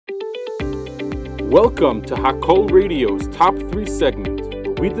Welcome to Hakol Radio's Top 3 segment,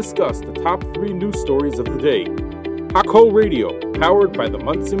 where we discuss the top 3 news stories of the day. Hakol Radio, powered by the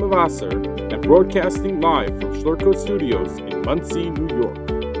Monsey Mavasser and broadcasting live from Schlurko Studios in Monsey, New York.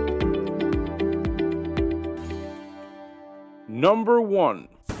 Number 1.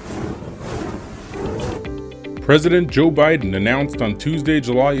 President Joe Biden announced on Tuesday,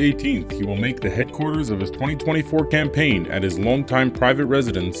 July 18th, he will make the headquarters of his 2024 campaign at his longtime private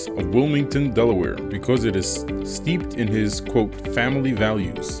residence of Wilmington, Delaware, because it is steeped in his, quote, family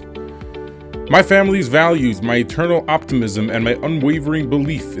values. My family's values, my eternal optimism, and my unwavering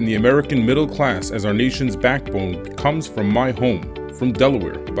belief in the American middle class as our nation's backbone comes from my home, from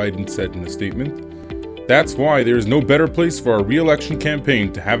Delaware, Biden said in a statement. That's why there is no better place for our re-election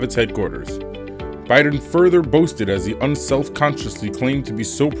campaign to have its headquarters. Biden further boasted as he unself-consciously claimed to be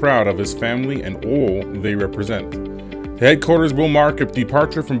so proud of his family and all they represent. The headquarters will mark a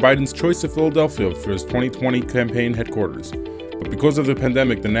departure from Biden's choice of Philadelphia for his 2020 campaign headquarters. But because of the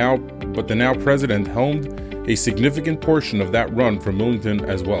pandemic, the now president helmed a significant portion of that run from Wilmington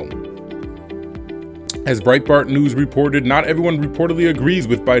as well. As Breitbart News reported, not everyone reportedly agrees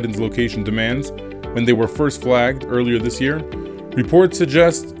with Biden's location demands when they were first flagged earlier this year. Reports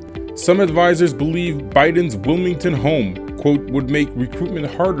suggest some advisors believe Biden's Wilmington home, quote, would make recruitment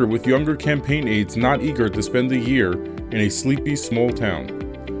harder with younger campaign aides not eager to spend a year in a sleepy small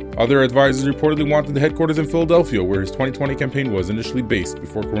town. Other advisors reportedly wanted the headquarters in Philadelphia, where his 2020 campaign was initially based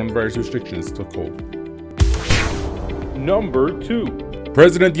before coronavirus restrictions took hold. Number 2.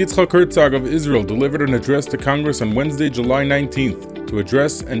 President Yitzchok Herzog of Israel delivered an address to Congress on Wednesday, July 19th, to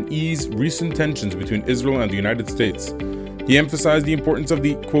address and ease recent tensions between Israel and the United States. He emphasized the importance of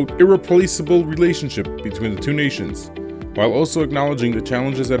the, quote, irreplaceable relationship between the two nations, while also acknowledging the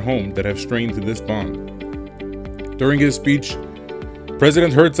challenges at home that have strained to this bond. During his speech,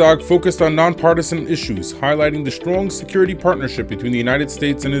 President Herzog focused on nonpartisan issues, highlighting the strong security partnership between the United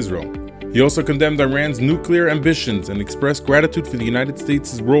States and Israel. He also condemned Iran's nuclear ambitions and expressed gratitude for the United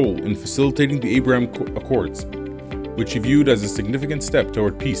States' role in facilitating the Abraham Accords, which he viewed as a significant step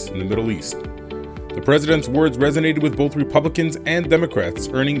toward peace in the Middle East. The president's words resonated with both Republicans and Democrats,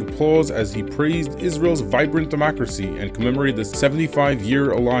 earning applause as he praised Israel's vibrant democracy and commemorated the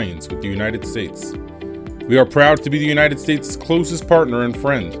 75-year alliance with the United States. We are proud to be the United States' closest partner and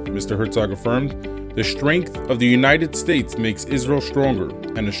friend, Mr. Herzog affirmed. The strength of the United States makes Israel stronger,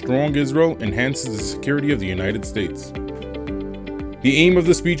 and a strong Israel enhances the security of the United States. The aim of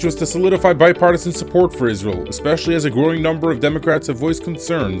the speech was to solidify bipartisan support for Israel, especially as a growing number of Democrats have voiced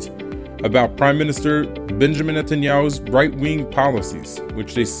concerns about Prime Minister Benjamin Netanyahu's right-wing policies,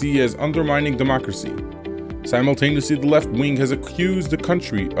 which they see as undermining democracy. Simultaneously, the left wing has accused the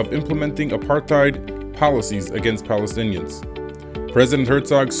country of implementing apartheid policies against Palestinians. President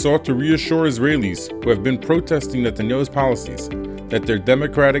Herzog sought to reassure Israelis who have been protesting Netanyahu's policies that their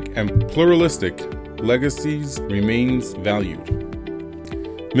democratic and pluralistic legacies remains valued.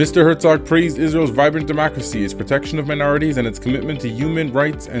 Mr. Herzog praised Israel's vibrant democracy, its protection of minorities, and its commitment to human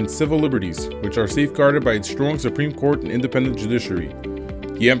rights and civil liberties, which are safeguarded by its strong Supreme Court and independent judiciary.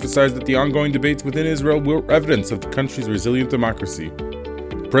 He emphasized that the ongoing debates within Israel were evidence of the country's resilient democracy.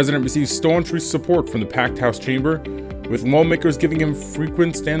 The president received staunch support from the packed House chamber, with lawmakers giving him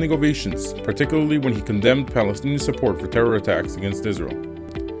frequent standing ovations, particularly when he condemned Palestinian support for terror attacks against Israel.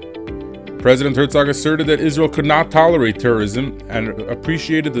 President Herzog asserted that Israel could not tolerate terrorism and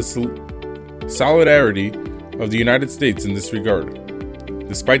appreciated the solidarity of the United States in this regard.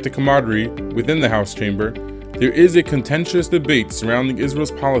 Despite the camaraderie within the House chamber, there is a contentious debate surrounding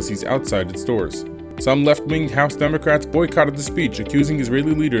Israel's policies outside its doors. Some left-wing House Democrats boycotted the speech, accusing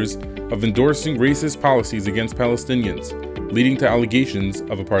Israeli leaders of endorsing racist policies against Palestinians, leading to allegations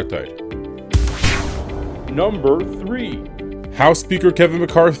of apartheid. Number 3. House Speaker Kevin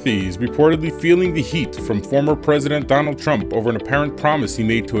McCarthy is reportedly feeling the heat from former President Donald Trump over an apparent promise he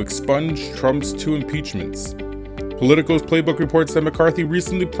made to expunge Trump's 2 impeachments. Politico's Playbook reports that McCarthy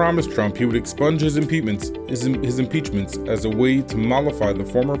recently promised Trump he would expunge his impeachments as a way to mollify the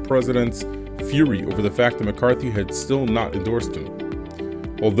former president's fury over the fact that McCarthy had still not endorsed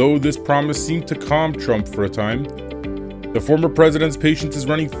him. Although this promise seemed to calm Trump for a time, the former president's patience is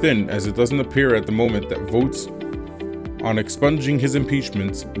running thin, as it doesn't appear at the moment that votes on expunging his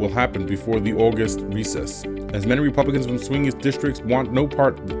impeachments will happen before the August recess, as many Republicans from swing districts want no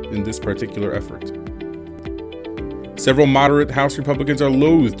part in this particular effort. Several moderate House Republicans are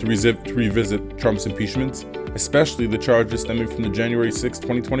loath to revisit Trump's impeachments, especially the charges stemming from the January 6,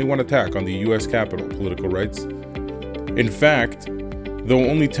 2021 attack on the U.S. Capitol, Politico writes. In fact, though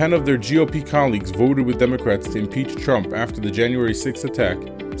only 10 of their GOP colleagues voted with Democrats to impeach Trump after the January 6th attack,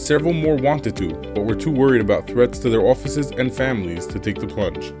 Several more wanted to, but were too worried about threats to their offices and families to take the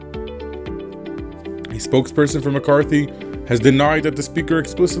plunge. A spokesperson for McCarthy has denied that the Speaker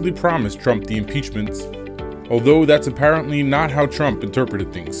explicitly promised Trump the impeachments, although that's apparently not how Trump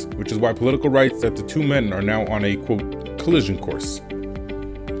interpreted things, which is why Politico writes that the two men are now on a, quote, collision course.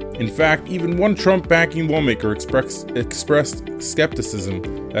 In fact, even one Trump-backing lawmaker expressed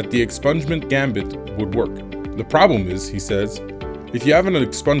skepticism that the expungement gambit would work. The problem is, he says, if you have an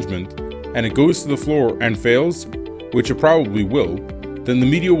expungement and it goes to the floor and fails, which it probably will, then the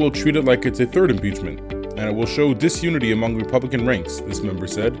media will treat it like it's a third impeachment, and it will show disunity among Republican ranks, this member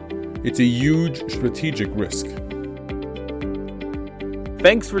said. It's a huge strategic risk.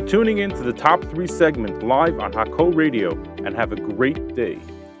 Thanks for tuning in to the Top 3 segment live on Hakol Radio, and have a great day.